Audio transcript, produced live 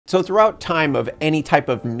So throughout time of any type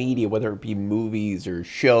of media, whether it be movies or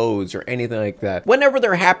shows or anything like that, whenever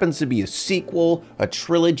there happens to be a sequel, a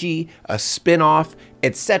trilogy, a spin-off,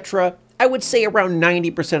 etc., I would say around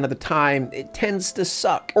 90% of the time, it tends to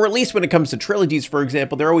suck. Or at least when it comes to trilogies, for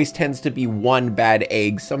example, there always tends to be one bad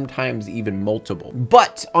egg, sometimes even multiple.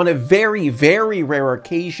 But on a very, very rare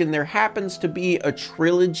occasion, there happens to be a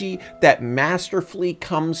trilogy that masterfully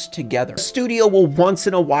comes together. The studio will once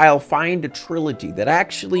in a while find a trilogy that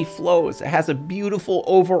actually flows. It has a beautiful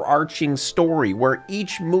overarching story where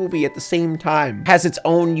each movie at the same time has its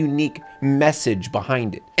own unique message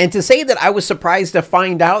behind it. And to say that I was surprised to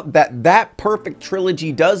find out that perfect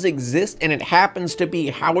trilogy does exist and it happens to be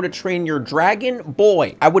How to Train Your Dragon,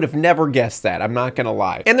 boy, I would have never guessed that, I'm not gonna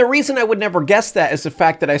lie. And the reason I would never guess that is the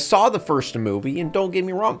fact that I saw the first movie, and don't get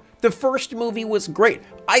me wrong, the first movie was great.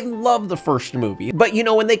 I love the first movie. But you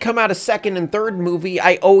know, when they come out a second and third movie,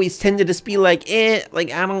 I always tend to just be like,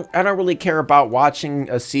 like I don't really care about watching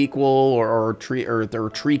a sequel or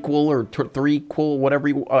trequel or threequel, whatever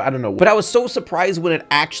you, I don't know. But I was so surprised when it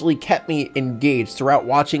actually kept me engaged throughout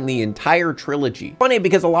watching the entire trilogy. Funny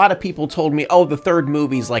because a lot of people told me, oh, the third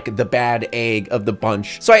movie's like the bad egg of the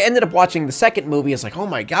bunch. So I ended up watching the second movie. It's like, oh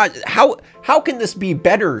my God, how can this be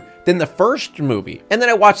better than the first movie? And then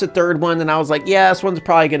I watched the third one and I was like, yeah, this one's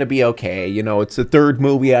probably gonna be okay. You know, it's the third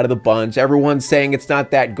movie out of the bunch. Everyone's saying it's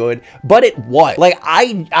not that good, but it was. Like,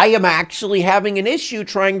 I am actually having an issue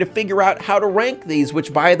trying to figure out how to rank these,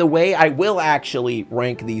 which, by the way, I will actually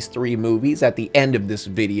rank these 3 movies at the end of this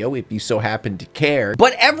video if you so happen to care.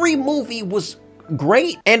 But every movie was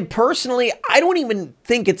great. And personally, I don't even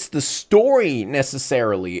think it's the story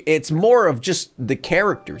necessarily. It's more of just the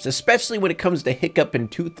characters, especially when it comes to Hiccup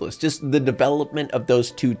and Toothless, just the development of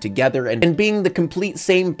those two together and being the complete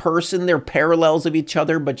same person. They're parallels of each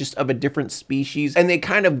other, but just of a different species. And they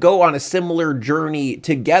kind of go on a similar journey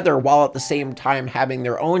together while at the same time having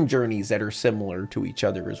their own journeys that are similar to each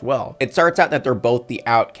other as well. It starts out that they're both the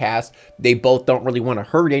outcasts. They both don't really want to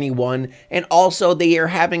hurt anyone. And also they are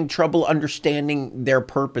having trouble understanding their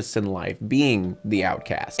purpose in life, being the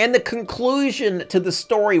outcast. And the conclusion to the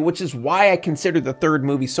story, which is why I consider the third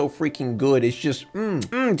movie so freaking good, is just,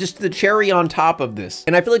 just the cherry on top of this.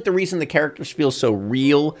 And I feel like the reason the characters feel so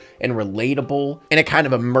real and relatable, and it kind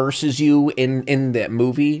of immerses you in that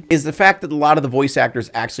movie, is the fact that a lot of the voice actors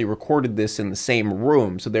actually recorded this in the same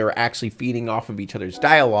room. So they were actually feeding off of each other's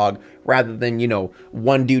dialogue, rather than, you know,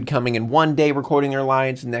 one dude coming in one day recording their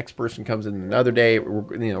lines, the next person comes in another day,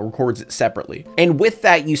 you know, records it separately. And with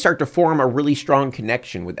that, you start to form a really strong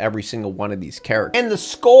connection with every single one of these characters. And the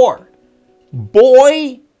score,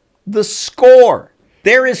 boy, the score.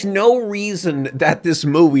 There is no reason that this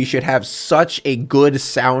movie should have such a good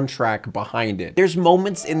soundtrack behind it. There's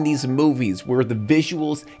moments in these movies where the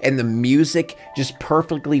visuals and the music just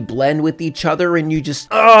perfectly blend with each other, and you just,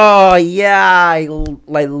 oh yeah, I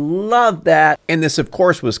love that. And this, of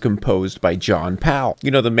course, was composed by John Powell, you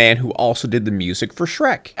know, the man who also did the music for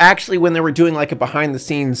Shrek. Actually, when they were doing like a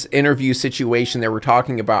behind-the-scenes interview situation, they were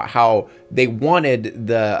talking about how they wanted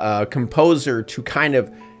the composer to kind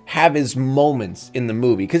of have his moments in the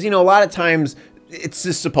movie, because, you know, a lot of times it's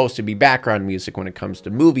just supposed to be background music when it comes to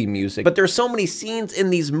movie music, but there's so many scenes in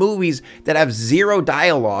these movies that have zero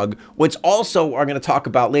dialogue, which also are going to talk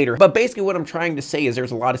about later. But basically what I'm trying to say is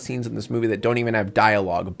there's a lot of scenes in this movie that don't even have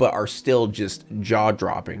dialogue, but are still just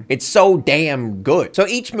jaw-dropping. It's so damn good. So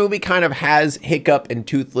each movie kind of has Hiccup and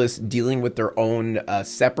Toothless dealing with their own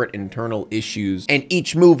separate internal issues, and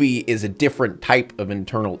each movie is a different type of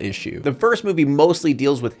internal issue. The first movie mostly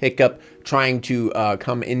deals with Hiccup trying to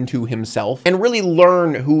come into himself and really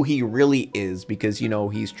learn who he really is, because, you know,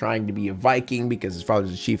 he's trying to be a Viking because his father's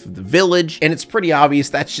the chief of the village, and it's pretty obvious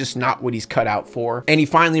that's just not what he's cut out for. And he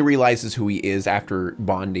finally realizes who he is after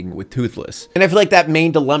bonding with Toothless. And I feel like that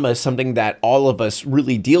main dilemma is something that all of us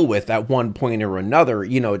really deal with at one point or another,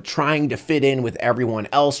 you know, trying to fit in with everyone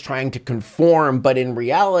else, trying to conform, but in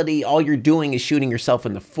reality, all you're doing is shooting yourself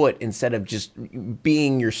in the foot instead of just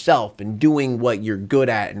being yourself and doing what you're good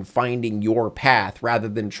at and finding your path rather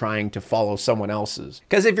than trying to follow someone else's.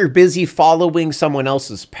 Because if you're busy following someone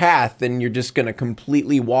else's path, then you're just going to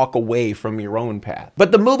completely walk away from your own path.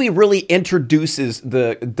 But the movie really introduces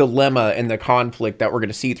the dilemma and the conflict that we're going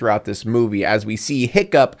to see throughout this movie, as we see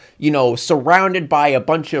Hiccup, you know, surrounded by a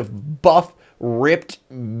bunch of buff, ripped,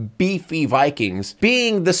 beefy Vikings,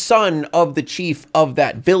 being the son of the chief of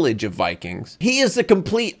that village of Vikings. He is the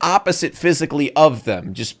complete opposite physically of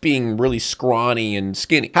them, just being really scrawny and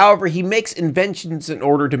skinny. However, he makes inventions in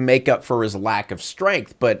order to make up for his lack of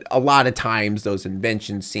strength, but a lot of times those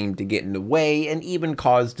inventions seem to get in the way and even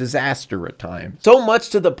cause disaster at times. So much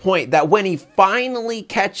to the point that when he finally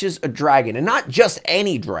catches a dragon, and not just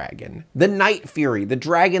any dragon, the Night Fury, the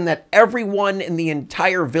dragon that everyone in the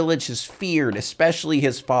entire village has feared, especially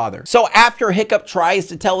his father. So after Hiccup tries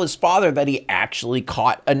to tell his father that he actually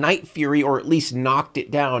caught a Night Fury, or at least knocked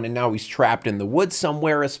it down, and now he's trapped in the woods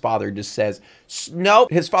somewhere, his father just says,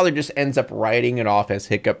 nope. His father just ends up writing it off as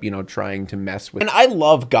Hiccup, you know, trying to mess with. And I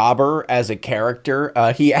love Gobber as a character.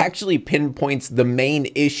 He actually pinpoints the main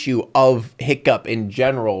issue of Hiccup in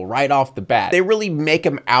general right off the bat. They really make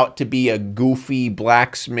him out to be a goofy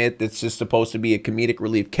blacksmith that's just supposed to be a comedic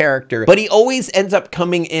relief character, but he always ends up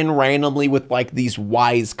coming in randomly with like these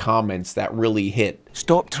wise comments that really hit.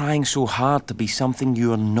 Stop trying so hard to be something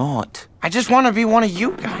you're not. I just want to be one of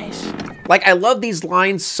you guys. Like, I love these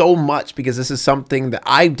lines so much because this is something that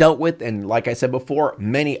I've dealt with, and like I said before,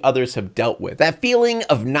 many others have dealt with. That feeling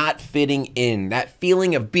of not fitting in, that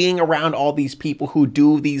feeling of being around all these people who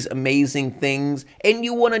do these amazing things, and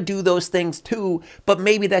you want to do those things too, but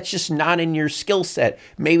maybe that's just not in your skill set.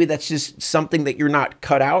 Maybe that's just something that you're not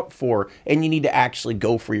cut out for, and you need to actually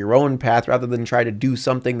go for your own path rather than try to do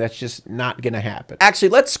something that's just not going to happen. Actually,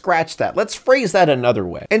 let's scratch that. Let's phrase that another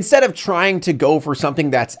way. Instead of trying to go for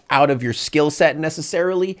something that's out of your skill set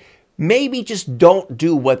necessarily, maybe just don't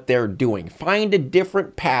do what they're doing. Find a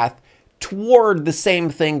different path toward the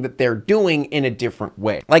same thing that they're doing in a different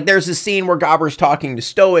way. Like, there's a scene where Gobber's talking to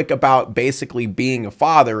Stoic about basically being a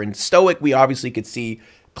father, and Stoic, we obviously could see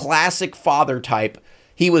classic father type.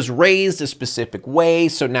 He was raised a specific way,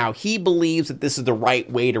 so now he believes that this is the right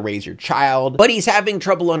way to raise your child, but he's having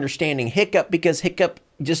trouble understanding Hiccup because Hiccup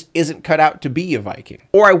just isn't cut out to be a Viking.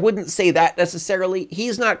 Or I wouldn't say that necessarily.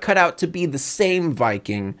 He's not cut out to be the same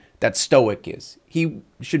Viking that Stoic is. He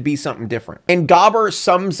should be something different. And Gobber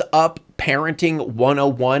sums up parenting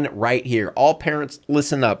 101 right here. All parents,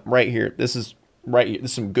 listen up right here. This is right here.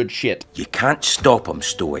 This is some good shit. You can't stop him,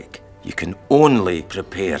 Stoic. You can only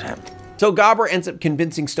prepare him. So Gobber ends up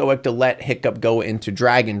convincing Stoic to let Hiccup go into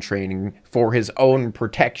dragon training for his own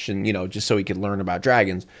protection, you know, just so he could learn about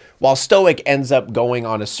dragons, while Stoic ends up going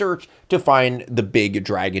on a search to find the big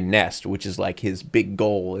dragon nest, which is like his big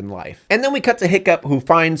goal in life. And then we cut to Hiccup, who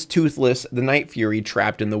finds Toothless, the Night Fury,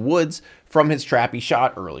 trapped in the woods from his trap he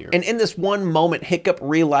shot earlier. And in this one moment, Hiccup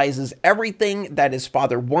realizes everything that his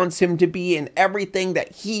father wants him to be and everything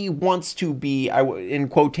that he wants to be, in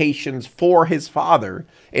quotations, for his father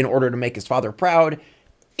in order to make his father proud,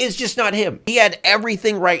 is just not him. He had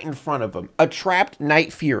everything right in front of him. A trapped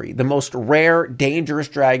Night Fury, the most rare, dangerous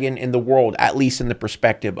dragon in the world, at least in the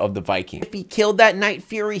perspective of the Viking. If he killed that Night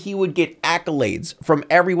Fury, he would get accolades from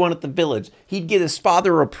everyone at the village. He'd get his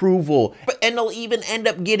father approval, and he'll even end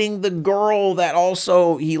up getting the girl that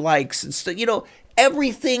also he likes. So, you know,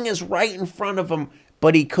 everything is right in front of him,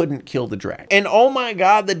 but he couldn't kill the dragon. And oh my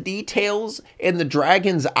God, the details in the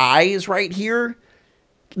dragon's eyes right here.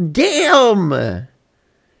 Damn!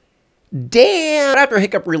 Damn! After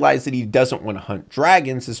Hiccup realized that he doesn't want to hunt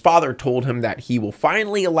dragons, his father told him that he will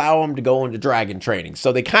finally allow him to go into dragon training.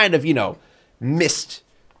 So they kind of, you know, missed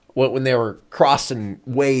when they were crossing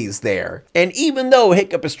ways there. And even though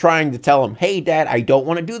Hiccup is trying to tell him, hey, Dad, I don't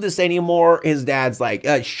want to do this anymore, his dad's like,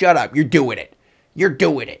 shut up, you're doing it. You're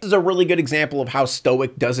doing it. This is a really good example of how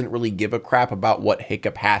Stoic doesn't really give a crap about what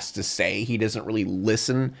Hiccup has to say. He doesn't really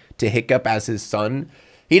listen to Hiccup as his son.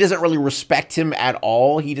 He doesn't really respect him at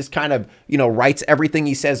all. He just kind of, you know, writes everything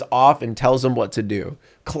he says off and tells him what to do.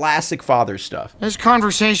 Classic father stuff. This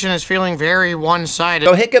conversation is feeling very one-sided.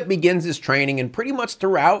 So Hiccup begins his training, and pretty much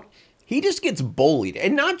throughout, he just gets bullied.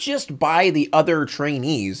 And not just by the other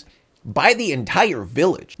trainees, by the entire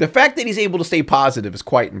village. The fact that he's able to stay positive is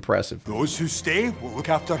quite impressive. Those who stay will look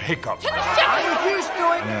after Hiccup.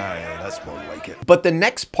 Yeah, that's more like it. But the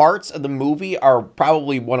next parts of the movie are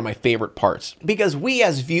probably one of my favorite parts, because we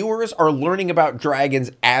as viewers are learning about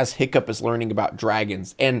dragons as Hiccup is learning about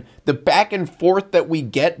dragons. And the back and forth that we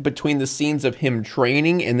get between the scenes of him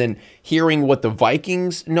training and then hearing what the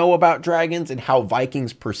Vikings know about dragons and how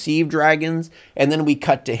Vikings perceive dragons. And then we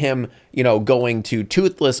cut to him, you know, going to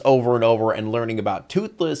Toothless over and over and learning about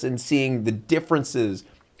Toothless and seeing the differences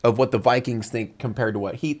of what the Vikings think compared to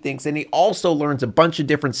what he thinks. And he also learns a bunch of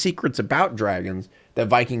different secrets about dragons that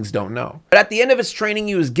Vikings don't know. But at the end of his training,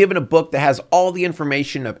 he was given a book that has all the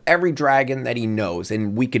information of every dragon that he knows,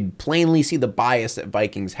 and we could plainly see the bias that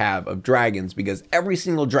Vikings have of dragons, because every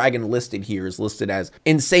single dragon listed here is listed as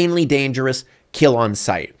insanely dangerous, kill on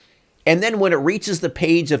sight. And then when it reaches the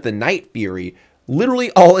page of the Night Fury,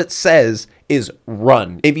 literally all it says is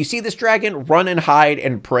run. If you see this dragon, run and hide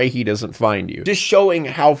and pray he doesn't find you. Just showing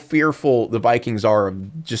how fearful the Vikings are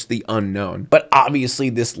of just the unknown. But obviously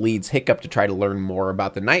this leads Hiccup to try to learn more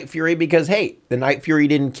about the Night Fury because, hey, the Night Fury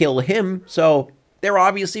didn't kill him, so they're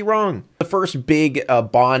obviously wrong. The first big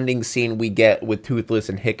bonding scene we get with Toothless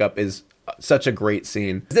and Hiccup is such a great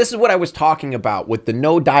scene. This is what I was talking about with the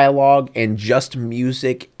no dialogue and just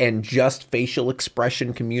music and just facial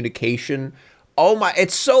expression communication. Oh my,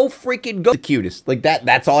 it's so freaking good. The cutest. Like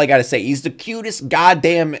that's all I gotta say. He's the cutest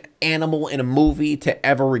goddamn animal in a movie to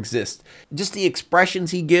ever exist. Just the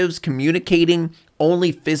expressions he gives, communicating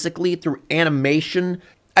only physically through animation.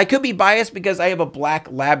 I could be biased because I have a black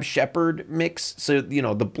lab shepherd mix. So, you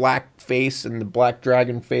know, the black face and the black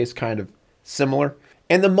dragon face kind of similar.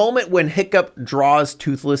 And the moment when Hiccup draws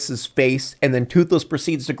Toothless's face and then Toothless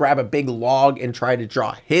proceeds to grab a big log and try to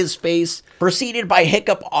draw his face, preceded by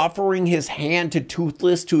Hiccup offering his hand to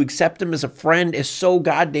Toothless to accept him as a friend, is so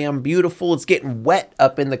goddamn beautiful. It's getting wet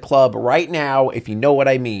up in the club right now, if you know what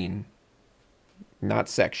I mean. Not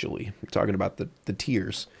sexually. I'm talking about the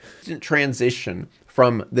tears. Transition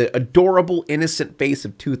from the adorable, innocent face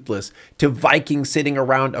of Toothless to Vikings sitting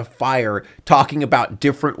around a fire talking about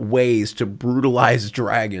different ways to brutalize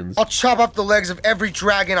dragons. I'll chop off the legs of every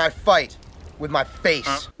dragon I fight with my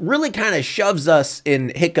face. Really kind of shoves us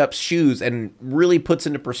in Hiccup's shoes and really puts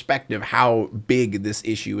into perspective how big this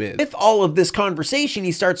issue is. With all of this conversation,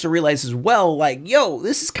 he starts to realize as well, like, yo,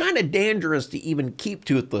 this is kind of dangerous to even keep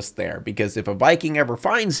Toothless there, because if a Viking ever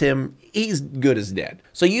finds him, he's good as dead.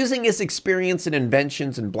 So using his experience in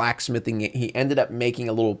inventions and blacksmithing, he ended up making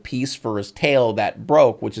a little piece for his tail that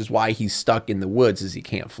broke, which is why he's stuck in the woods as he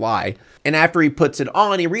can't fly. And after he puts it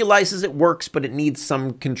on, he realizes it works, but it needs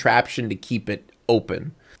some contraption to keep it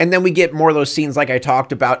open. And then we get more of those scenes like I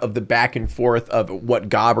talked about of the back and forth of what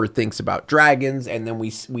Gobber thinks about dragons, and then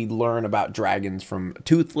we learn about dragons from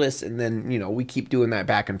Toothless, and then, you know, we keep doing that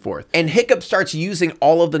back and forth. And Hiccup starts using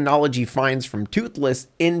all of the knowledge he finds from Toothless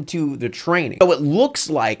into the training. So it looks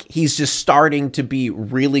like he's just starting to be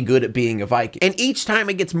really good at being a Viking. And each time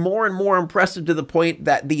it gets more and more impressive to the point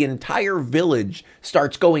that the entire village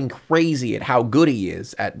starts going crazy at how good he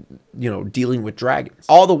is at, you know, dealing with dragons.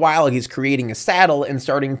 All the while he's creating a saddle and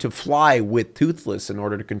starting to fly with Toothless in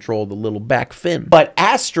order to control the little back fin. But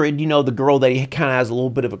Astrid, you know, the girl that he kind of has a little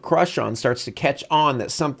bit of a crush on, starts to catch on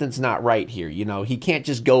that something's not right here. You know, he can't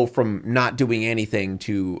just go from not doing anything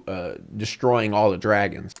to destroying all the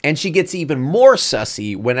dragons. And she gets even more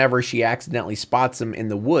sussy whenever she accidentally spots him in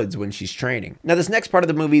the woods when she's training. Now, this next part of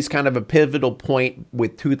the movie is kind of a pivotal point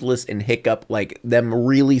with Toothless and Hiccup, like them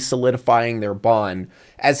really solidifying their bond,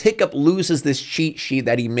 as Hiccup loses this cheat sheet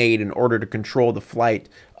that he made in order to control the flight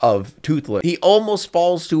of Toothless. He almost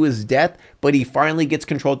falls to his death, but he finally gets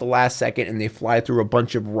control at the last second and they fly through a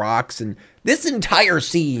bunch of rocks. And this entire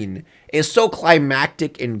scene is so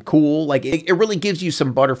climactic and cool. Like it really gives you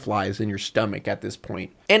some butterflies in your stomach at this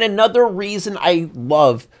point. And another reason I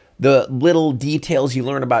love the little details you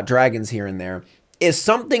learn about dragons here and there is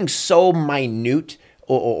something so minute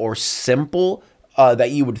or simple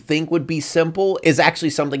that you would think would be simple is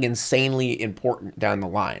actually something insanely important down the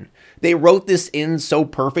line. They wrote this in so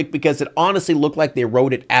perfect because it honestly looked like they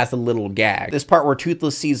wrote it as a little gag. This part where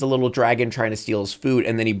Toothless sees a little dragon trying to steal his food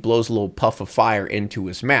and then he blows a little puff of fire into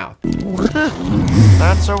his mouth.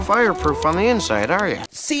 Not so fireproof on the inside, are you?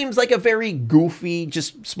 Seems like a very goofy,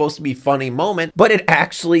 just supposed to be funny moment, but it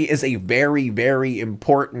actually is a very, very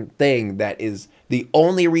important thing that is the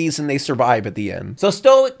only reason they survive at the end. So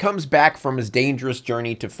Stoic comes back from his dangerous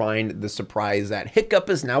journey to find the surprise that Hiccup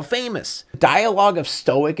is now famous. The dialogue of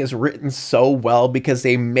Stoic is written so well because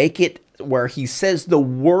they make it where he says the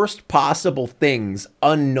worst possible things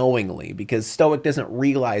unknowingly, because Stoic doesn't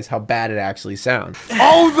realize how bad it actually sounds.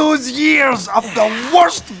 All those years of the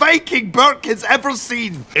worst Viking Burke has ever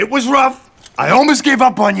seen. It was rough. I almost gave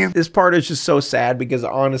up on you. This part is just so sad because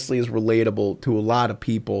it honestly is relatable to a lot of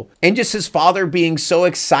people. And just his father being so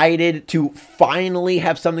excited to finally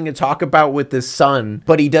have something to talk about with his son,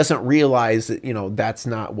 but he doesn't realize that, you know, that's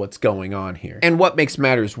not what's going on here. And what makes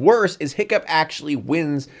matters worse is Hiccup actually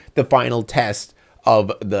wins the final test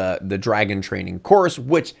of the dragon training course,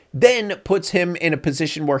 which then puts him in a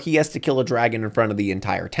position where he has to kill a dragon in front of the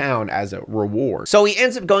entire town as a reward. So he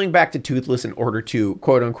ends up going back to Toothless in order to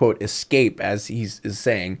quote unquote escape, as he's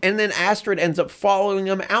saying. And then Astrid ends up following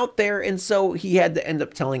him out there, and so he had to end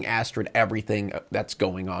up telling Astrid everything that's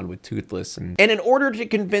going on with Toothless. And in order to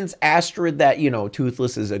convince Astrid that, you know,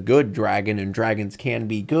 Toothless is a good dragon and dragons can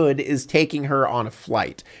be good, is taking her on a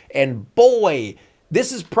flight. And boy,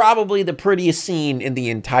 this is probably the prettiest scene in the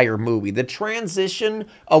entire movie. The transition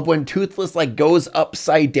of when Toothless like goes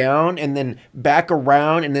upside down and then back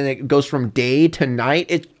around, and then it goes from day to night.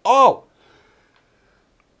 It's, oh,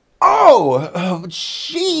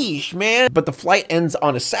 sheesh, man. But the flight ends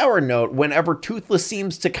on a sour note whenever Toothless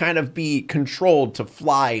seems to kind of be controlled to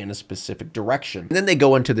fly in a specific direction. And then they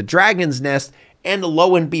go into the dragon's nest, and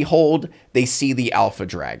lo and behold, they see the alpha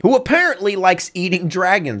dragon, who apparently likes eating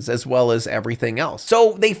dragons as well as everything else.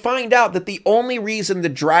 So they find out that the only reason the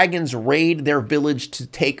dragons raid their village to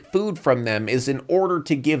take food from them is in order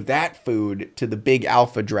to give that food to the big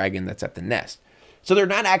alpha dragon that's at the nest. So they're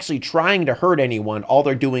not actually trying to hurt anyone. All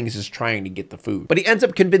they're doing is just trying to get the food. But he ends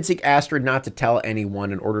up convincing Astrid not to tell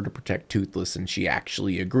anyone in order to protect Toothless, and she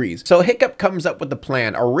actually agrees. So Hiccup comes up with a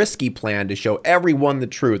plan, a risky plan, to show everyone the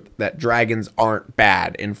truth that dragons aren't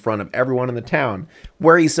bad in front of everyone in the town.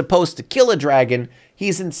 Where he's supposed to kill a dragon,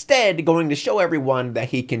 he's instead going to show everyone that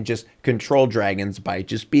he can just control dragons by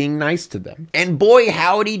just being nice to them. And boy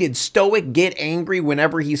howdy did Stoic get angry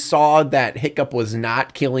whenever he saw that Hiccup was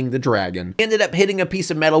not killing the dragon. He ended up hitting a piece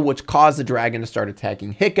of metal, which caused the dragon to start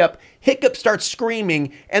attacking Hiccup. Hiccup starts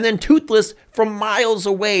screaming, and then Toothless from miles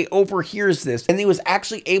away overhears this, and he was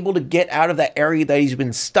actually able to get out of that area that he's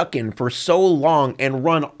been stuck in for so long and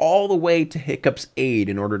run all the way to Hiccup's aid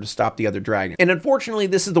in order to stop the other dragon. And unfortunately,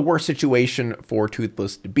 this is the worst situation for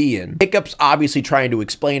Toothless to be in. Hiccup's obviously trying to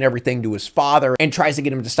explain everything to his father and tries to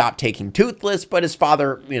get him to stop taking Toothless, but his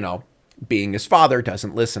father, you know, being his father,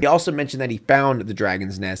 doesn't listen. He also mentioned that he found the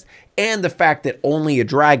dragon's nest and the fact that only a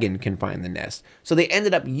dragon can find the nest. So they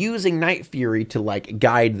ended up using Night Fury to like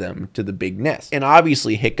guide them to the big nest. And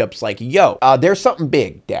obviously Hiccup's like, yo, there's something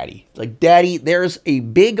big, Daddy. Like, Daddy, there's a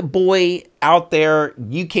big boy out there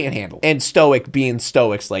you can't handle. And Stoic being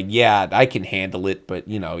Stoic's like, yeah, I can handle it, but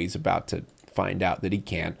you know, he's about to find out that he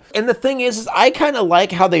can. And the thing is I kind of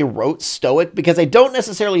like how they wrote Stoic, because I don't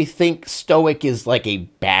necessarily think Stoic is like a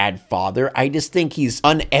bad father. I just think he's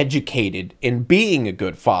uneducated in being a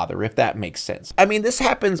good father, if that makes sense. I mean, this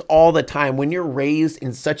happens all the time when you're raised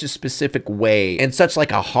in such a specific way, in such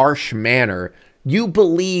like a harsh manner. You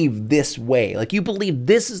believe this way, like you believe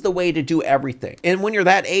this is the way to do everything. And when you're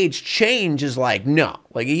that age, change is like, no,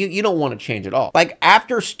 like you don't want to change at all. Like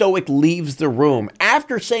after Stoic leaves the room,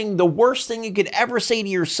 after saying the worst thing you could ever say to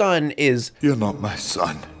your son is, "You're not my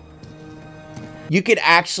son," you could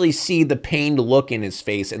actually see the pained look in his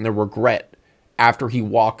face and the regret after he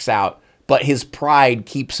walks out. But his pride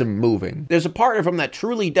keeps him moving. There's a part of him that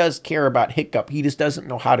truly does care about Hiccup. He just doesn't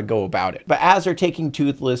know how to go about it. But as they're taking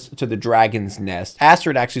Toothless to the dragon's nest,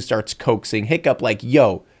 Astrid actually starts coaxing Hiccup like,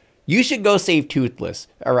 yo, you should go save Toothless,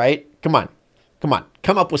 all right? Come on,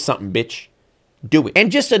 come up with something, bitch. Do it. And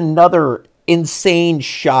just another insane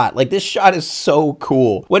shot. Like, this shot is so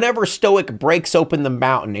cool. Whenever Stoic breaks open the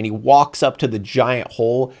mountain and he walks up to the giant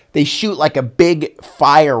hole, they shoot like a big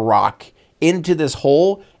fire rock into this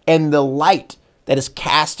hole, and the light that is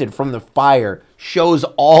casted from the fire shows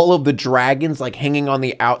all of the dragons like hanging on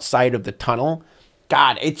the outside of the tunnel.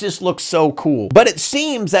 God, it just looks so cool. But it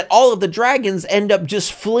seems that all of the dragons end up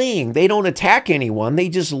just fleeing. They don't attack anyone, they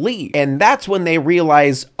just leave. And that's when they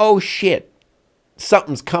realize, oh shit,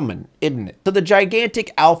 something's coming, isn't it? So the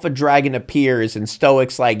gigantic alpha dragon appears, and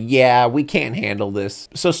Stoic's like, yeah, we can't handle this.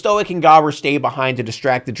 So Stoic and Gobber stay behind to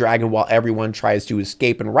distract the dragon while everyone tries to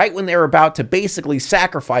escape. And right when they're about to basically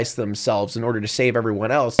sacrifice themselves in order to save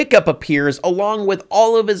everyone else, Hiccup appears along with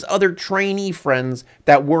all of his other trainee friends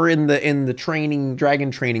that were in the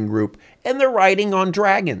dragon training group, and they're riding on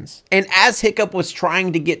dragons. And as Hiccup was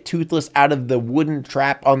trying to get Toothless out of the wooden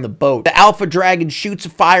trap on the boat, the alpha dragon shoots a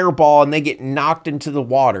fireball and they get knocked into the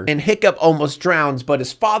water. And Hiccup almost drowns, but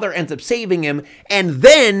his father ends up saving him. And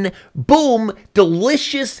then, boom,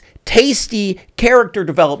 delicious, tasty character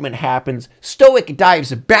development happens. Stoic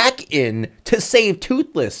dives back in to save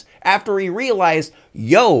Toothless after he realized,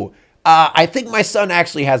 yo, I think my son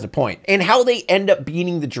actually has a point. And how they end up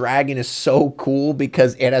beating the dragon is so cool,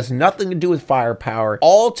 because it has nothing to do with firepower,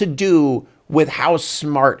 all to do with how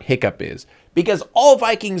smart Hiccup is. Because all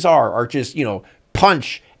Vikings are just, you know,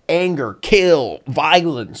 punch anger, kill,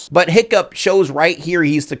 violence. But Hiccup shows right here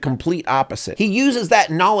he's the complete opposite. He uses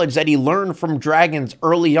that knowledge that he learned from dragons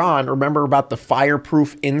early on. Remember about the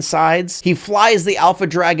fireproof insides? He flies the alpha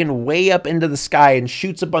dragon way up into the sky and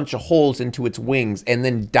shoots a bunch of holes into its wings and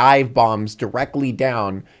then dive bombs directly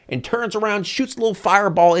down and turns around, shoots a little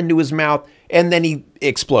fireball into his mouth, and then he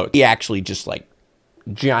explodes. He actually just like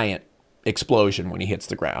giant explosion when he hits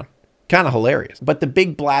the ground. Kind of hilarious. But the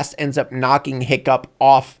big blast ends up knocking Hiccup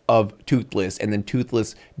off of Toothless, and then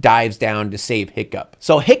Toothless dives down to save Hiccup.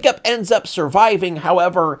 So Hiccup ends up surviving,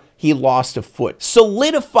 however, he lost a foot,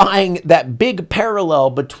 solidifying that big parallel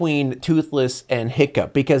between Toothless and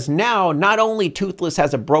Hiccup, because now not only Toothless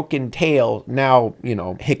has a broken tail, now, you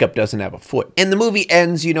know, Hiccup doesn't have a foot. And the movie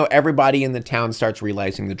ends, you know, everybody in the town starts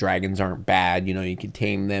realizing the dragons aren't bad, you know, you can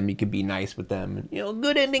tame them, you can be nice with them, and, you know,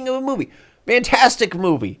 good ending of a movie. Fantastic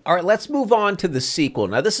movie. All right, let's move on to the sequel.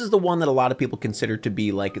 Now, this is the one that a lot of people consider to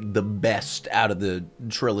be like the best out of the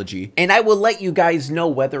trilogy. And I will let you guys know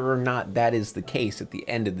whether or not that is the case at the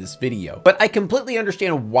end of this video. But I completely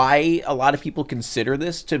understand why a lot of people consider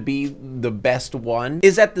this to be the best one.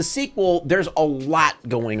 Is that the sequel, there's a lot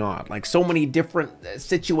going on. Like so many different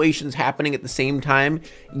situations happening at the same time,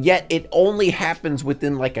 yet it only happens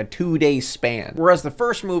within like a 2-day span. Whereas the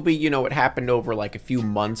first movie, you know, it happened over like a few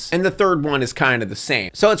months. And the third one is kind of the same.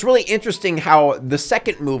 So it's really interesting how the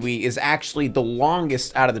second movie is actually the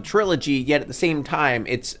longest out of the trilogy, yet at the same time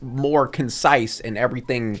it's more concise and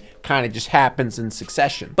everything kind of just happens in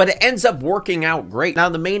succession. But it ends up working out great. Now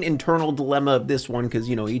the main internal dilemma of this one, because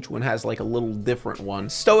you know each one has like a little different one,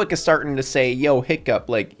 Stoic is starting to say, yo Hiccup,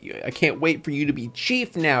 like I can't wait for you to be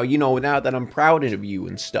chief now, you know, now that I'm proud of you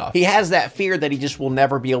and stuff. He has that fear that he just will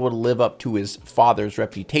never be able to live up to his father's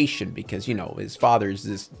reputation, because you know his father's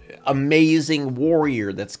this amazing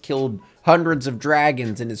warrior that's killed hundreds of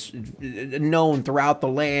dragons and is known throughout the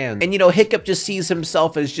land. And you know, Hiccup just sees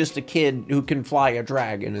himself as just a kid who can fly a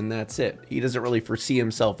dragon, and that's it. He doesn't really foresee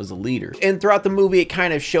himself as a leader. And throughout the movie, it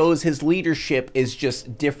kind of shows his leadership is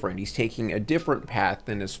just different. He's taking a different path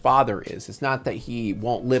than his father is. It's not that he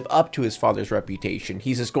won't live up to his father's reputation.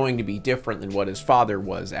 He's just going to be different than what his father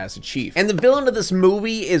was as a chief. And the villain of this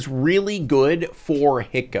movie is really good for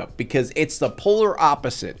Hiccup, because it's the polar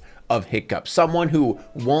opposite of Hiccup. Someone who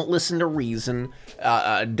won't listen to reason.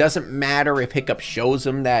 Doesn't matter if Hiccup shows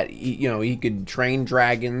him that you know he could train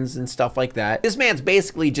dragons and stuff like that. This man's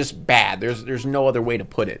basically just bad. There's no other way to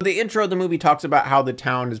put it. The intro of the movie talks about how the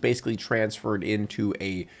town is basically transferred into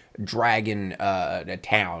a dragon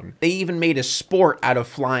town. They even made a sport out of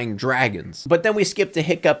flying dragons. But then we skip to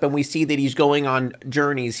Hiccup and we see that he's going on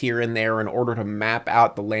journeys here and there in order to map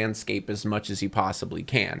out the landscape as much as he possibly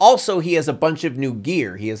can. Also, he has a bunch of new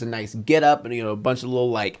gear. He has a nice getup and, you know, a bunch of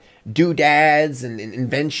little like doodads and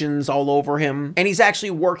inventions all over him. And he's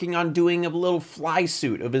actually working on doing a little fly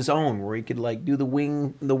suit of his own where he could like do the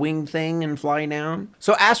wing thing and fly down.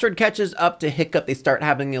 So Astrid catches up to Hiccup. They start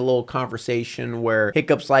having a little conversation where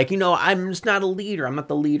Hiccup's like, you know, I'm just not a leader. I'm not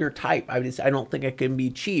the leader type. I don't think I can be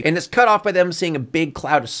chief. And it's cut off by them seeing a big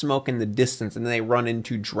cloud of smoke in the distance, and then they run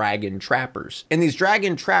into dragon trappers. And these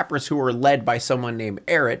dragon trappers, who are led by someone named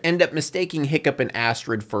Eret, end up mistaking Hiccup and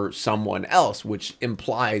Astrid for someone else, which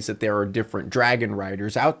implies that there are different dragon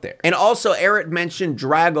riders out there. And also, Eret mentioned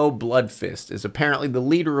Drago Bloodfist is apparently the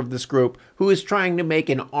leader of this group, who is trying to make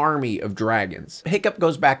an army of dragons. Hiccup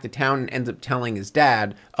goes back to town and ends up telling his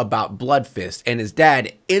dad about Bloodfist, and his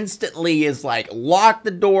dad instantly is like, lock the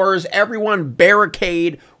doors, everyone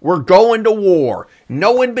barricade, we're going to war.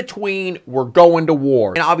 No in between, we're going to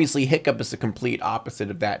war. And obviously Hiccup is the complete opposite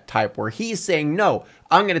of that type, where he's saying, no,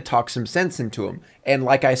 I'm going to talk some sense into him. And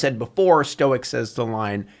like I said before, Stoic says the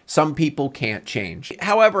line, some people can't change.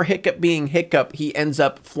 However, Hiccup being Hiccup, he ends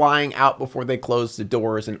up flying out before they close the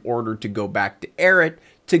doors in order to go back to Eret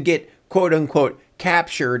to get quote unquote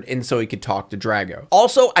captured, and so he could talk to Drago.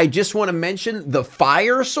 Also, I just want to mention the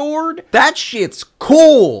fire sword. That shit's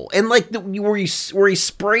cool. And like where he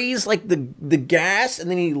sprays like the gas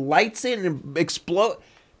and then he lights it and explode.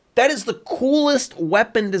 That is the coolest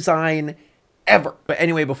weapon design ever. But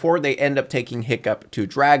anyway, before they end up taking Hiccup to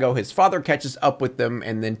Drago, his father catches up with them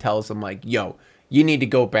and then tells him like, yo, you need to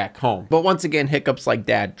go back home. But once again, Hiccup's like,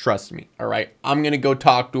 Dad, trust me, all right? I'm gonna go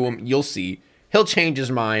talk to him. You'll see. He'll change his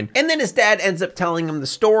mind. And then his dad ends up telling him the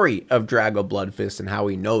story of Drago Bloodfist and how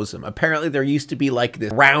he knows him. Apparently there used to be like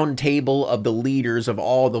this round table of the leaders of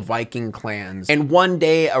all the Viking clans. And one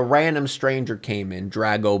day a random stranger came in,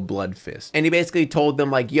 Drago Bloodfist. And he basically told them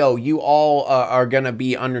like, yo, you all are gonna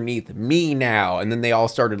be underneath me now. And then they all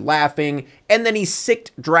started laughing. And then he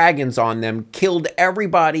sicked dragons on them, killed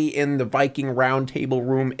everybody in the Viking round table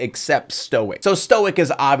room except Stoic. So Stoic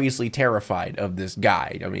is obviously terrified of this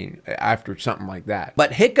guy. I mean, after something like that.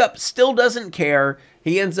 But Hiccup still doesn't care.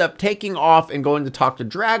 He ends up taking off and going to talk to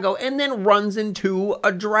Drago and then runs into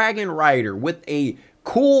a dragon rider with a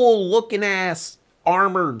cool looking ass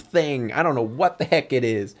armored thing. I don't know what the heck it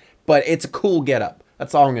is, but it's a cool getup.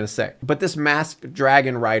 That's all I'm going to say. But this masked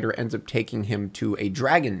dragon rider ends up taking him to a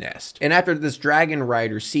dragon nest. And after this dragon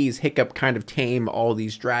rider sees Hiccup kind of tame all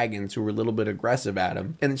these dragons who were a little bit aggressive at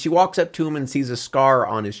him, and she walks up to him and sees a scar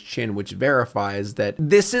on his chin, which verifies that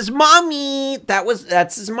this is mommy.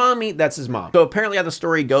 That's his mommy. That's his mom. So apparently how the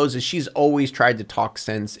story goes is she's always tried to talk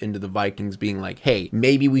sense into the Vikings being like, hey,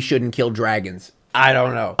 maybe we shouldn't kill dragons. I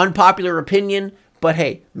don't know. Unpopular opinion, but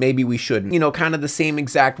hey, maybe we shouldn't. You know, kind of the same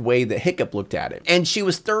exact way that Hiccup looked at it. And she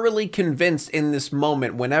was thoroughly convinced in this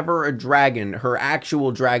moment whenever a dragon, her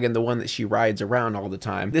actual dragon, the one that she rides around all the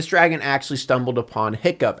time, this dragon actually stumbled upon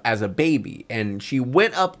Hiccup as a baby. And she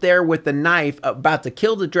went up there with the knife about to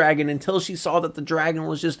kill the dragon until she saw that the dragon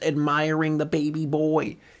was just admiring the baby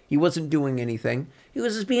boy. He wasn't doing anything. He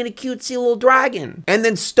was just being a cutesy little dragon. And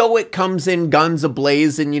then Stoic comes in, guns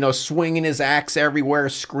ablaze, and, you know, swinging his axe everywhere,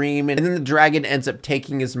 screaming. And then the dragon ends up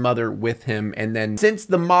taking his mother with him. And then since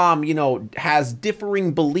the mom, you know, has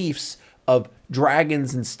differing beliefs of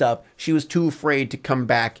dragons and stuff, she was too afraid to come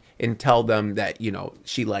back and tell them that, you know,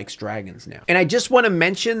 she likes dragons now. And I just want to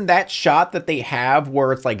mention that shot that they have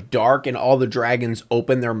where it's like dark and all the dragons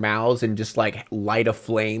open their mouths and just like light a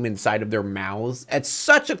flame inside of their mouths. It's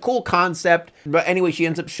such a cool concept. But anyway, she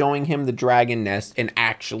ends up showing him the dragon nest and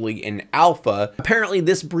actually an alpha. Apparently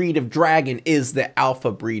this breed of dragon is the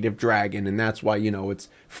alpha breed of dragon, and that's why, you know, it's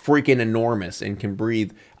freaking enormous and can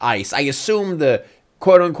breathe ice. I assume the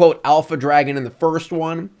quote-unquote alpha dragon in the first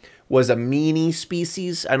one was a meanie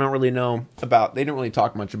species. I don't really know about, they didn't really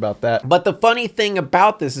talk much about that. But the funny thing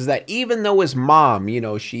about this is that even though his mom, you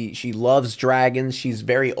know, she loves dragons, she's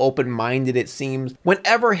very open-minded it seems,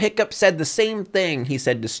 whenever Hiccup said the same thing he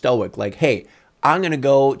said to Stoic, like, hey, I'm gonna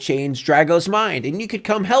go change Drago's mind and you could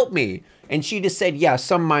come help me. And she just said, yeah,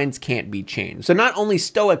 some minds can't be changed. So not only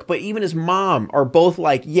Stoic, but even his mom are both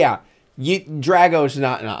like, yeah, Drago's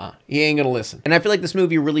not, he ain't gonna listen. And I feel like this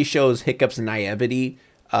movie really shows Hiccup's naivety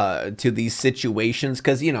to these situations,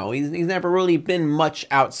 because, you know, he's never really been much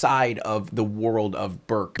outside of the world of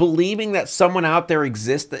Berk. Believing that someone out there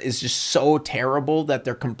exists that is just so terrible that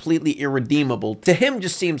they're completely irredeemable, to him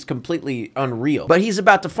just seems completely unreal. But he's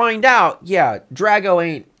about to find out, yeah,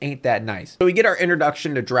 Drago ain't that nice. So we get our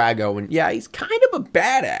introduction to Drago, and yeah, he's kind of a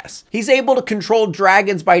badass. He's able to control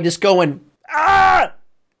dragons by just going, ah!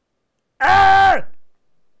 Ah!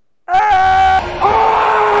 Ah!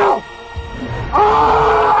 Oh!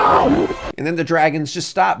 Oh! And then the dragons just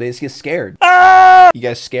stop. They just get scared. Ah! You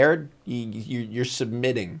guys scared? You're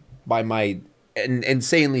submitting by my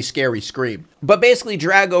insanely scary scream. But basically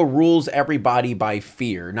Drago rules everybody by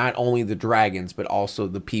fear, not only the dragons but also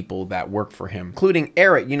the people that work for him, including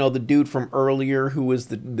Eric, you know, the dude from earlier who was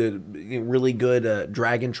the really good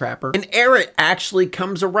dragon trapper. And Eric actually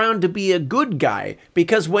comes around to be a good guy,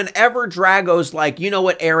 because whenever Drago's like, you know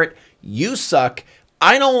what, Eric, you suck,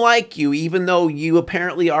 I don't like you, even though you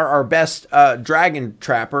apparently are our best dragon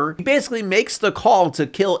trapper. He basically makes the call to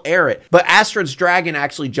kill Eric, but Astrid's dragon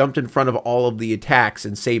actually jumped in front of all of the attacks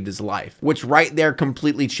and saved his life, which right there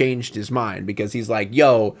completely changed his mind, because he's like,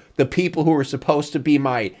 yo, the people who were supposed to be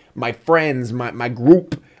my friends, my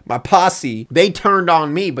group, my posse, they turned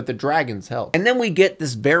on me, but the dragons helped. And then we get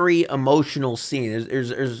this very emotional scene.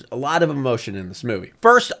 There's a lot of emotion in this movie.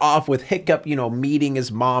 First off with Hiccup, you know, meeting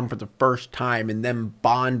his mom for the first time and them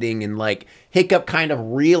bonding, and like Hiccup kind of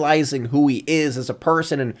realizing who he is as a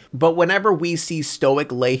person. But whenever we see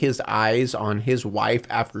Stoic lay his eyes on his wife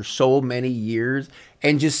after so many years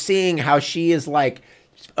and just seeing how she is like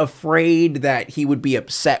afraid that he would be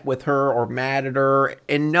upset with her or mad at her,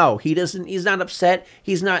 and no, he's not upset,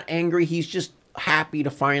 he's not angry, he's just happy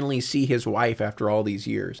to finally see his wife after all these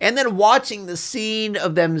years. And then watching the scene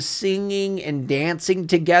of them singing and dancing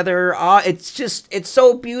together, it's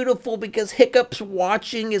so beautiful, because Hiccup's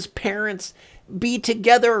watching his parents be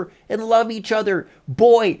together and love each other.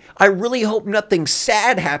 Boy, I really hope nothing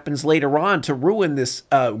sad happens later on to ruin this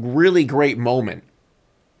really great moment.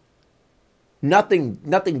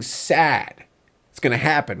 Nothing sad. It's gonna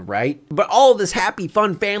happen, right? But all of this happy,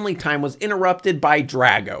 fun family time was interrupted by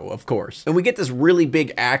Drago, of course. And we get this really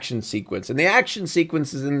big action sequence. And the action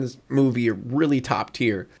sequences in this movie are really top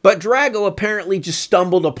tier. But Drago apparently just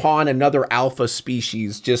stumbled upon another alpha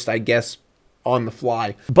species, just, I guess, on the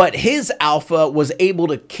fly. But his alpha was able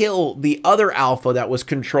to kill the other alpha that was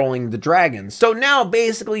controlling the dragons. So now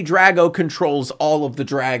basically Drago controls all of the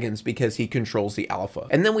dragons because he controls the alpha.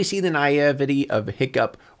 And then we see the naivety of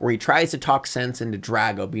Hiccup where he tries to talk sense into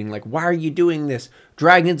Drago, being like, why are you doing this?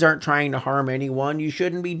 Dragons aren't trying to harm anyone. You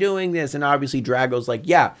shouldn't be doing this. And obviously Drago's like,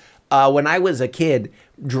 yeah, when I was a kid,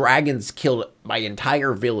 dragons killed my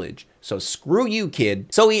entire village. So screw you, kid.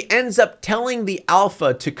 So he ends up telling the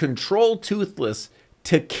alpha to control Toothless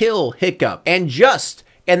to kill Hiccup. And just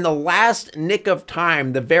in the last nick of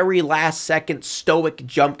time, the very last second, Stoic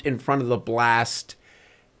jumped in front of the blast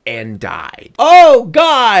and died. Oh,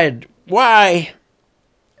 God. Why?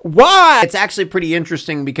 Why? It's actually pretty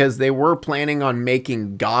interesting because they were planning on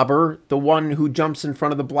making Gobber the one who jumps in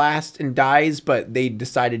front of the blast and dies, but they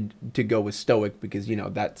decided to go with Stoic because, you know,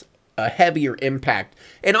 that's a heavier impact.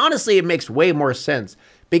 And honestly, it makes way more sense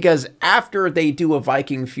because after they do a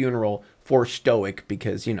Viking funeral for Stoic,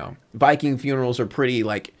 because, you know, Viking funerals are pretty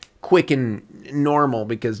like quick and normal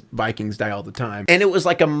because Vikings die all the time. And it was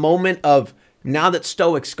like a moment of, now that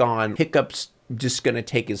Stoic's gone, Hiccup's just gonna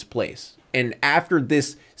take his place. And after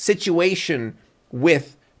this situation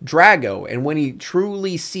with Drago, and when he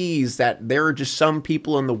truly sees that there are just some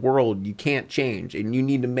people in the world you can't change and you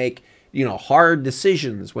need to make, you know, hard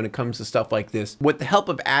decisions when it comes to stuff like this. With the help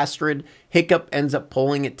of Astrid, Hiccup ends up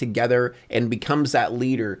pulling it together and becomes that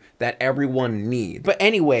leader that everyone needs. But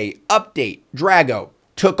anyway, update, Drago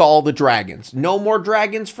took all the dragons. No more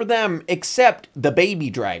dragons for them, except the baby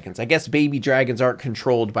dragons. I guess baby dragons aren't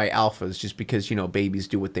controlled by alphas just because, you know, babies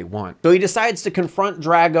do what they want. So he decides to confront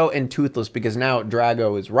Drago and Toothless because now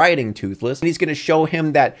Drago is riding Toothless. And he's going to show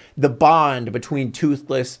him that the bond between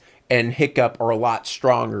Toothless and Hiccup are a lot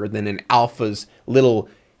stronger than an alpha's little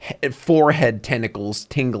forehead tentacles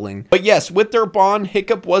tingling. But yes, with their bond,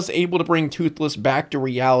 Hiccup was able to bring Toothless back to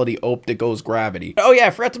reality, to goes gravity. Oh yeah, I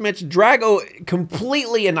forgot to mention, Drago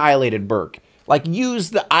completely annihilated Burke. Like,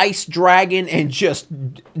 used the ice dragon and just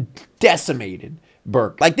decimated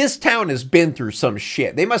Burke. Like, this town has been through some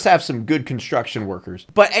shit. They must have some good construction workers.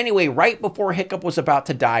 But anyway, right before Hiccup was about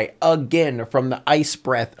to die again from the ice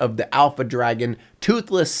breath of the alpha dragon,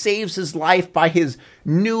 Toothless saves his life by his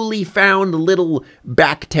newly found little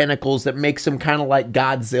back tentacles that makes him kind of like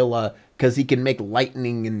Godzilla because he can make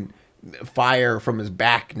lightning and fire from his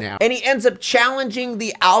back now. And he ends up challenging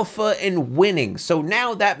the alpha and winning. So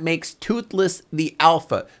now that makes Toothless the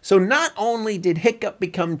alpha. So not only did Hiccup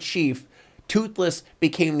become chief, Toothless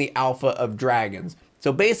became the alpha of dragons.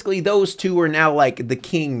 So basically those two are now like the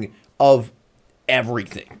king of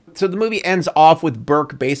everything. So the movie ends off with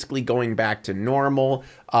Burke basically going back to normal.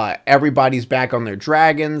 Everybody's back on their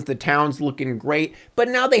dragons. The town's looking great. But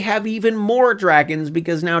now they have even more dragons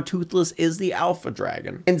because now Toothless is the alpha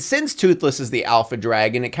dragon. And since Toothless is the alpha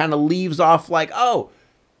dragon, it kind of leaves off like, oh,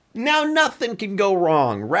 now nothing can go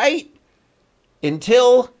wrong, right?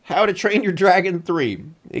 Until How to Train Your Dragon 3.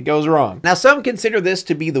 It goes wrong. Now, some consider this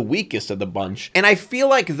to be the weakest of the bunch. And I feel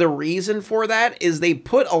like the reason for that is they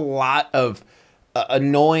put a lot of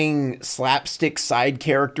annoying slapstick side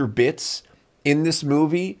character bits in this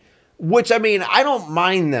movie. Which, I mean, I don't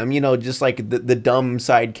mind them, you know, just like the dumb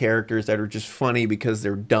side characters that are just funny because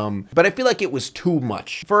they're dumb. But I feel like it was too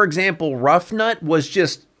much. For example, Rough Nut was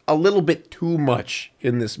just a little bit too much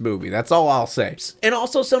in this movie. That's all I'll say. And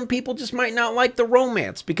also some people just might not like the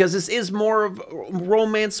romance because this is more of a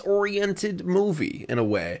romance-oriented movie in a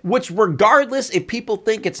way. Which regardless, if people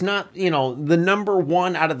think it's not, you know, the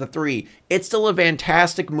 #1 out of the 3, it's still a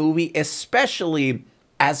fantastic movie, especially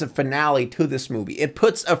as a finale to this movie. It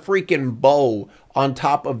puts a freaking bow on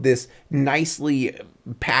top of this nicely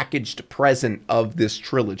packaged present of this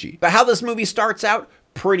trilogy. But how this movie starts out,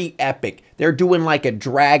 pretty epic. They're doing like a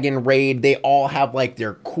dragon raid. They all have like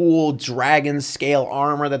their cool dragon scale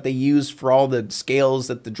armor that they use for all the scales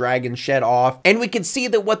that the dragon shed off. And we can see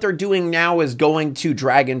that what they're doing now is going to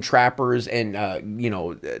dragon trappers and, you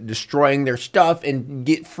know, destroying their stuff and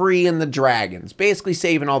get free in the dragons. Basically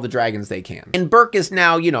saving all the dragons they can. And Burke is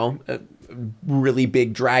now, you know, really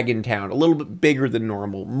big dragon town, a little bit bigger than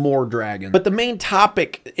normal, more dragons. But the main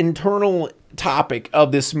topic, internal topic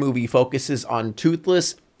of this movie focuses on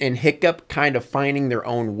Toothless and Hiccup kind of finding their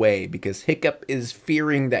own way because Hiccup is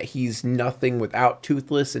fearing that he's nothing without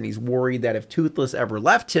Toothless and he's worried that if Toothless ever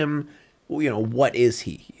left him, you know, what is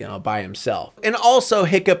he, you know, by himself. And also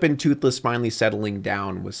Hiccup and Toothless finally settling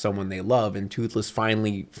down with someone they love, and Toothless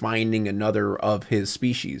finally finding another of his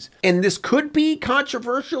species. And this could be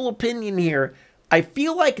controversial opinion here. I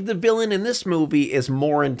feel like the villain in this movie is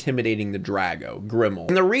more intimidating than Drago, Grimmel.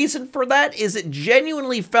 And the reason for that is it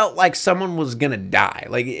genuinely felt like someone was gonna die.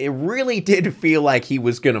 Like, it really did feel like he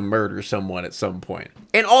was gonna murder someone at some point.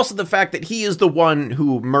 And also the fact that he is the one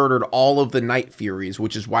who murdered all of the Night Furies,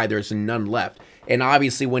 which is why there's none left. And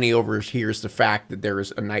obviously when he overhears the fact that there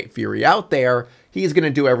is a Night Fury out there, he's going to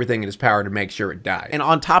do everything in his power to make sure it dies. And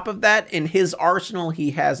on top of that, in his arsenal,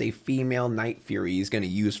 he has a female Night Fury he's going to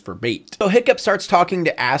use for bait. So Hiccup starts talking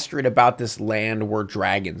to Astrid about this land where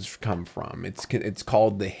dragons come from. It's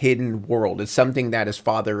called the Hidden World. It's something that his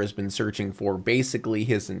father has been searching for basically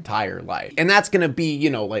his entire life. And that's going to be, you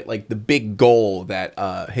know, like the big goal that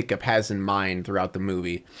Hiccup has in mind throughout the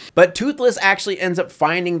movie. But Toothless actually ends up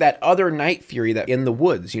finding that other Night Fury that in the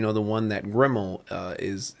woods, you know, the one that Grimmel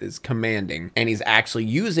is commanding. And he's actually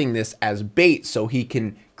using this as bait so he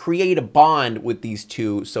can create a bond with these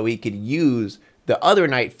two so he could use the other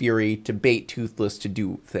Night Fury to bait Toothless to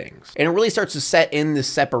do things. And it really starts to set in this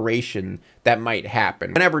separation that might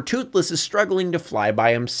happen whenever Toothless is struggling to fly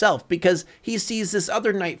by himself because he sees this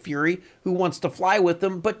other Night Fury who wants to fly with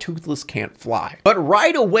him, but Toothless can't fly. But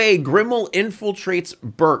right away, Grimmel infiltrates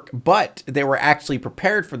Burke, but they were actually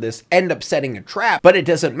prepared for this, end up setting a trap. But it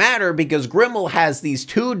doesn't matter because Grimmel has these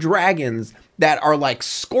two dragons that are like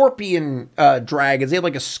scorpion dragons. They have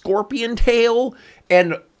like a scorpion tail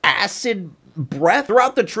and acid breath.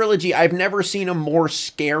 Throughout the trilogy, I've never seen a more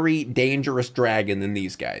scary, dangerous dragon than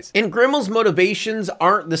these guys. And Grimmel's motivations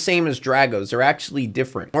aren't the same as Drago's. They're actually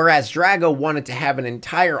different. Whereas Drago wanted to have an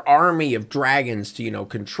entire army of dragons to, you know,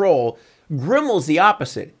 control, Grimmel's the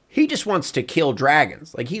opposite. He just wants to kill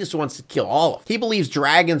dragons. Like, he just wants to kill all of them. He believes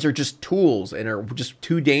dragons are just tools and are just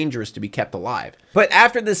too dangerous to be kept alive. But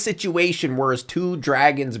after this situation where his two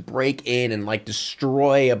dragons break in and like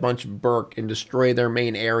destroy a bunch of Burke and destroy their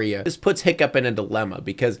main area, this puts Hiccup in a dilemma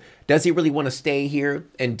because does he really want to stay here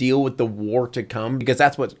and deal with the war to come? Because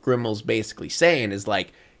that's what Grimmel's basically saying is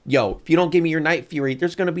like, yo, if you don't give me your Night Fury,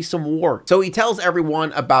 there's going to be some war. So he tells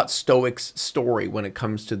everyone about Stoic's story when it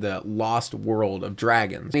comes to the lost world of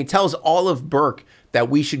dragons. And he tells all of Burke that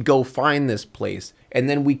we should go find this place and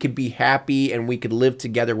then we could be happy and we could live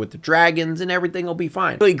together with the dragons and everything will be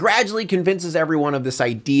fine. So he gradually convinces everyone of this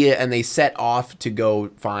idea and they set off to go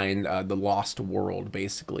find the lost world,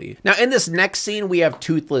 basically. Now, in this next scene, we have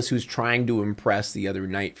Toothless who's trying to impress the other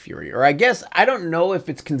Night Fury. Or I guess, I don't know if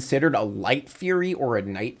it's considered a Light Fury or a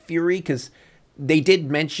Night Fury because they did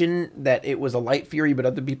mention that it was a Light Fury, but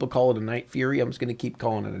other people call it a Night Fury. I'm just going to keep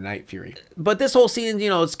calling it a Night Fury. But this whole scene, you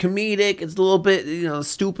know, it's comedic. It's a little bit, you know,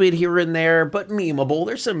 stupid here and there, but memeable.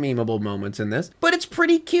 There's some memeable moments in this. But it's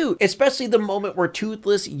pretty cute, especially the moment where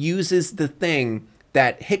Toothless uses the thing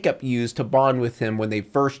that Hiccup used to bond with him when they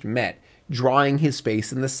first met, drawing his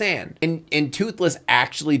face in the sand. And Toothless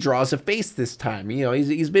actually draws a face this time. You know,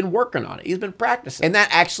 he's been working on it. He's been practicing. And that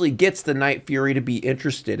actually gets the Night Fury to be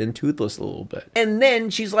interested in Toothless a little bit. And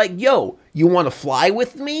then she's like, yo, you want to fly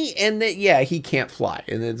with me? And then, yeah, he can't fly.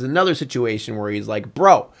 And there's another situation where he's like,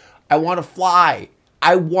 bro, I want to fly.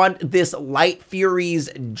 I want this Light Fury's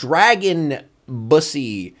dragon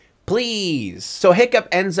bussy. Please. So Hiccup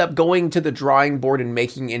ends up going to the drawing board and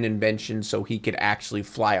making an invention so he could actually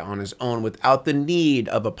fly on his own without the need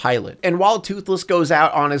of a pilot. And while Toothless goes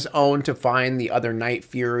out on his own to find the other Night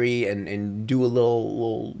Fury and do a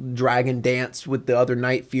little dragon dance with the other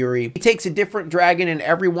Night Fury, he takes a different dragon and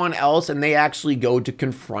everyone else and they actually go to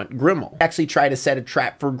confront Grimmel. They actually try to set a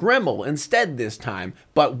trap for Grimmel instead this time.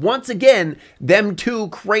 But once again, them two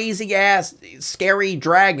crazy ass scary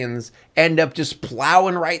dragons end up just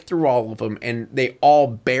plowing right through all of them, and they all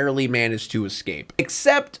barely manage to escape.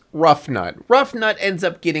 Except Rough Nut. Rough Nut ends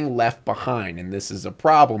up getting left behind, and this is a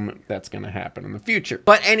problem that's going to happen in the future.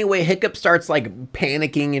 But anyway, Hiccup starts like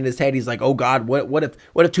panicking in his head. He's like, oh God, what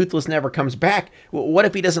if Toothless never comes back? What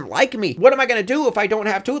if he doesn't like me? What am I going to do if I don't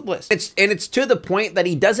have Toothless? It's to the point that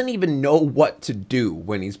he doesn't even know what to do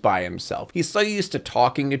when he's by himself. He's so used to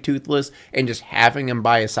talking to Toothless and just having him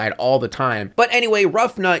by his side all the time. But anyway,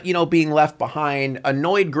 Rough Nut, you know, being left behind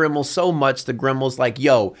annoyed Grimmel so much that Grimmel's like,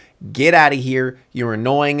 yo, get out of here. You're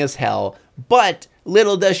annoying as hell. But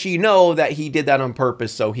little does she know that he did that on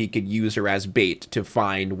purpose so he could use her as bait to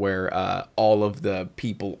find where all of the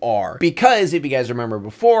people are. Because if you guys remember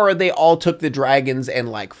before, they all took the dragons and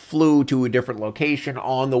like flew to a different location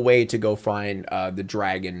on the way to go find the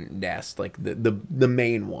dragon nest, like the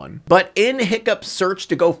main one. But in Hiccup's search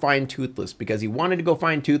to go find Toothless, because he wanted to go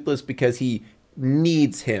find Toothless because he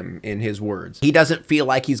needs him, in his words. He doesn't feel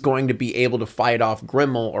like he's going to be able to fight off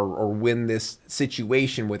Grimmel or win this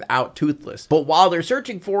situation without Toothless. But while they're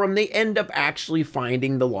searching for him, they end up actually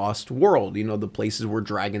finding the lost world, you know, the places where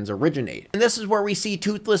dragons originate. And this is where we see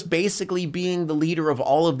Toothless basically being the leader of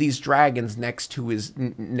all of these dragons next to his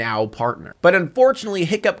now partner. But unfortunately,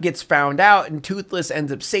 Hiccup gets found out and Toothless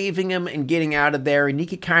ends up saving him and getting out of there, and you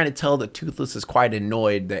can kind of tell that Toothless is quite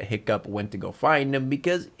annoyed that Hiccup went to go find him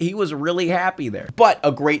because he was really happy there. But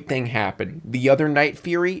a great thing happened. The other Night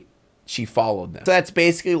Fury, she followed them. So that's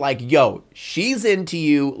basically like, yo, she's into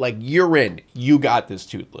you, like, you're in. You got this,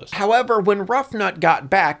 Toothless. However, when Ruffnut got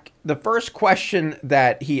back, the first question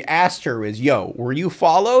that he asked her is, yo, were you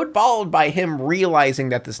followed? Followed by him realizing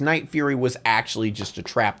that this Night Fury was actually just a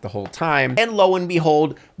trap the whole time. And lo and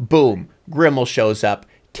behold, boom, Grimmel shows up,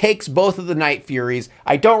 takes both of the Night Furies.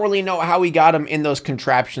 I don't really know how he got them in those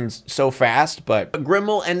contraptions so fast, but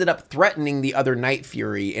Grimmel ended up threatening the other Night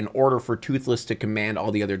Fury in order for Toothless to command all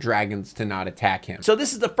the other dragons to not attack him. So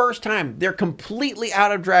this is the first time they're completely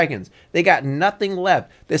out of dragons. They got nothing left.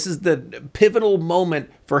 This is the pivotal moment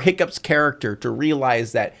for Hiccup's character to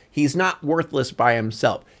realize that he's not worthless by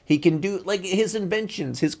himself. He can do, like, his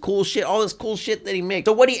inventions, his cool shit, all this cool shit that he makes.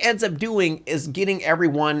 So what he ends up doing is getting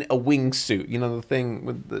everyone a wingsuit. You know, the thing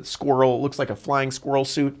with the squirrel, looks like a flying squirrel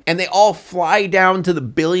suit. And they all fly down to the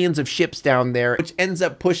billions of ships down there, which ends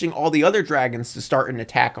up pushing all the other dragons to start an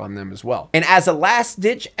attack on them as well. And as a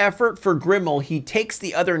last-ditch effort for Grimmel, he takes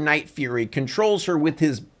the other Night Fury, controls her with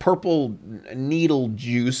his purple needle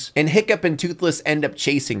juice, and Hiccup and Toothless end up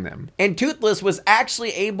chasing them. And Toothless was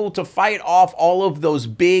actually able to fight off all of those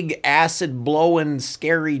big acid-blowing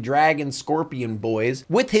scary dragon scorpion boys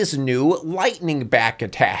with his new lightning back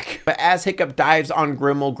attack. But as Hiccup dives on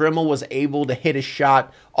Grimmel, Grimmel was able to hit a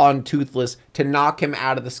shot on Toothless to knock him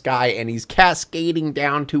out of the sky, and he's cascading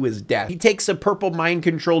down to his death. He takes a purple mind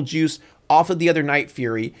control juice off of the other Night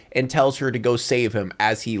Fury and tells her to go save him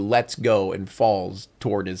as he lets go and falls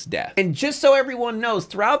toward his death. And just so everyone knows,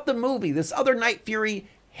 throughout the movie, this other Night Fury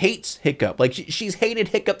hates Hiccup. Like, she's hated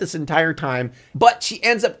Hiccup this entire time, but she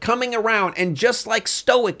ends up coming around, and just like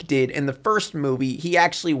Stoic did in the first movie, he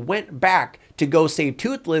actually went back to go save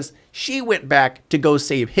Toothless. She went back to go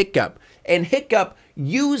save Hiccup. And Hiccup,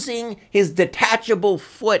 using his detachable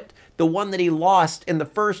foot, the one that he lost in the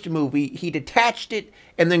first movie, he detached it,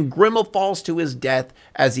 and then Grimmel falls to his death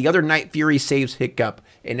as the other Night Fury saves Hiccup,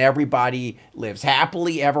 and everybody lives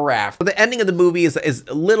happily ever after. The ending of the movie is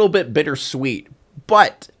a little bit bittersweet,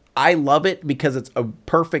 but I love it because it's a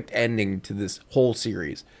perfect ending to this whole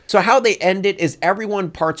series. So how they end it is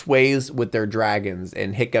everyone parts ways with their dragons,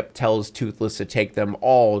 and Hiccup tells Toothless to take them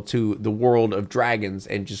all to the world of dragons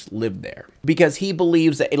and just live there. Because he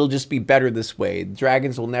believes that it'll just be better this way.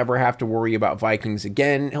 Dragons will never have to worry about Vikings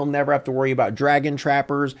again. He'll never have to worry about dragon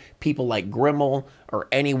trappers, people like Grimmel, or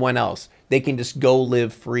anyone else. They can just go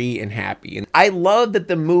live free and happy. And I love that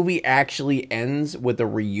the movie actually ends with a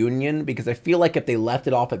reunion, because I feel like if they left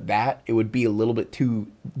it off at that, it would be a little bit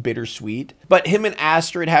too bittersweet. But him and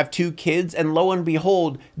Astrid have 2 kids, and lo and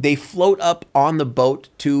behold, they float up on the boat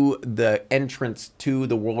to the entrance to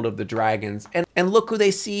the world of the dragons. And look who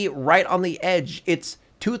they see right on the edge. It's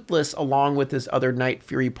Toothless along with his other Night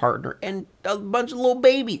Fury partner and a bunch of little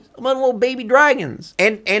babies, a bunch of little baby dragons.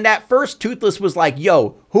 And at first Toothless was like,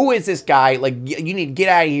 yo, who is this guy? Like, you need to get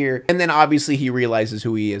out of here. And then obviously he realizes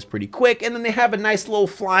who he is pretty quick. And then they have a nice little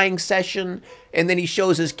flying session. And then he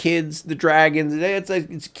shows his kids the dragons. It's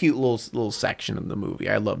a cute little section of the movie.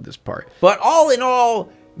 I love this part. But all in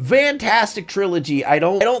all, fantastic trilogy. I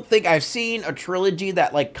don't think I've seen a trilogy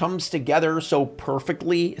that like comes together so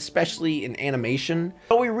perfectly, especially in animation.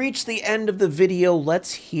 So we reached the end of the video.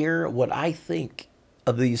 Let's hear what I think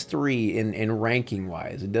of these 3 in ranking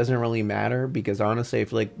wise. It doesn't really matter because honestly I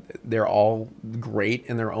feel like they're all great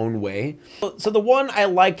in their own way. So the one I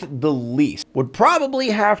liked the least would probably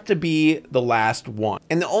have to be the last one.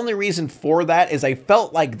 And the only reason for that is I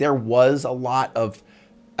felt like there was a lot of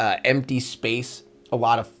empty space, a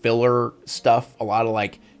lot of filler stuff, a lot of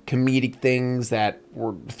like comedic things that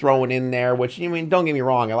were thrown in there, which, I mean, don't get me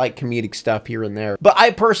wrong, I like comedic stuff here and there, but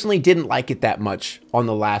I personally didn't like it that much on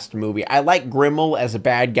the last movie. I like Grimmel as a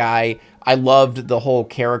bad guy. I loved the whole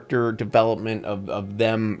character development of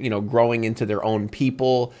them, you know, growing into their own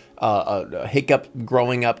people. Hiccup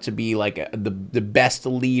growing up to be like the best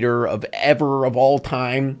leader of all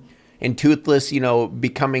time. And Toothless, you know,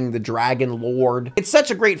 becoming the Dragon Lord. It's such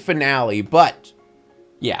a great finale, but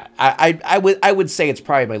yeah, I would say it's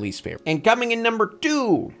probably my least favorite. And coming in number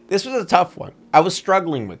 2, this was a tough one. I was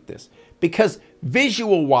struggling with this because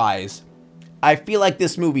visual-wise, I feel like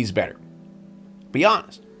this movie's better. Be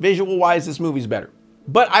honest. Visual-wise, this movie's better.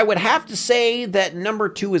 But I would have to say that number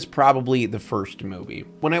 2 is probably the first movie.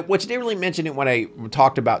 Which I didn't really mention it when I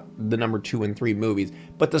talked about the number 2 and 3 movies,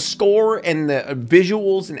 but the score and the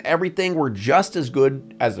visuals and everything were just as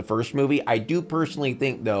good as the first movie. I do personally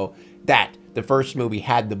think, though, that the first movie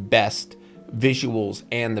had the best visuals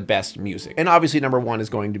and the best music. And obviously number 1 is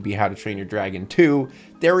going to be How to Train Your Dragon 2.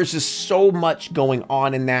 There is just so much going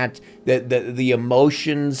on in that, the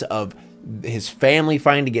emotions of his family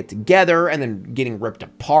finally to get together and then getting ripped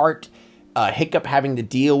apart. Hiccup having to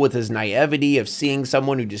deal with his naivety of seeing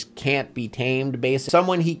someone who just can't be tamed, basically.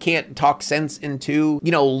 Someone he can't talk sense into.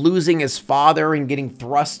 You know, losing his father and getting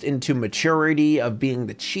thrust into maturity of being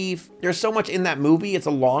the chief. There's so much in that movie. It's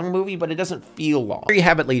a long movie, but it doesn't feel long. There you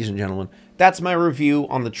have it, ladies and gentlemen. That's my review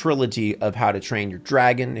on the trilogy of How to Train Your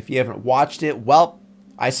Dragon. If you haven't watched it, well,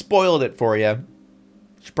 I spoiled it for you.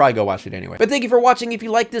 You should probably go watch it anyway. But thank you for watching. If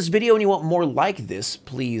you like this video and you want more like this,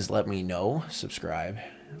 please let me know. Subscribe,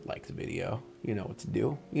 like the video. You know what to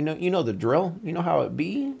do. You know the drill. You know how it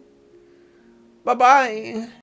be. Bye-bye.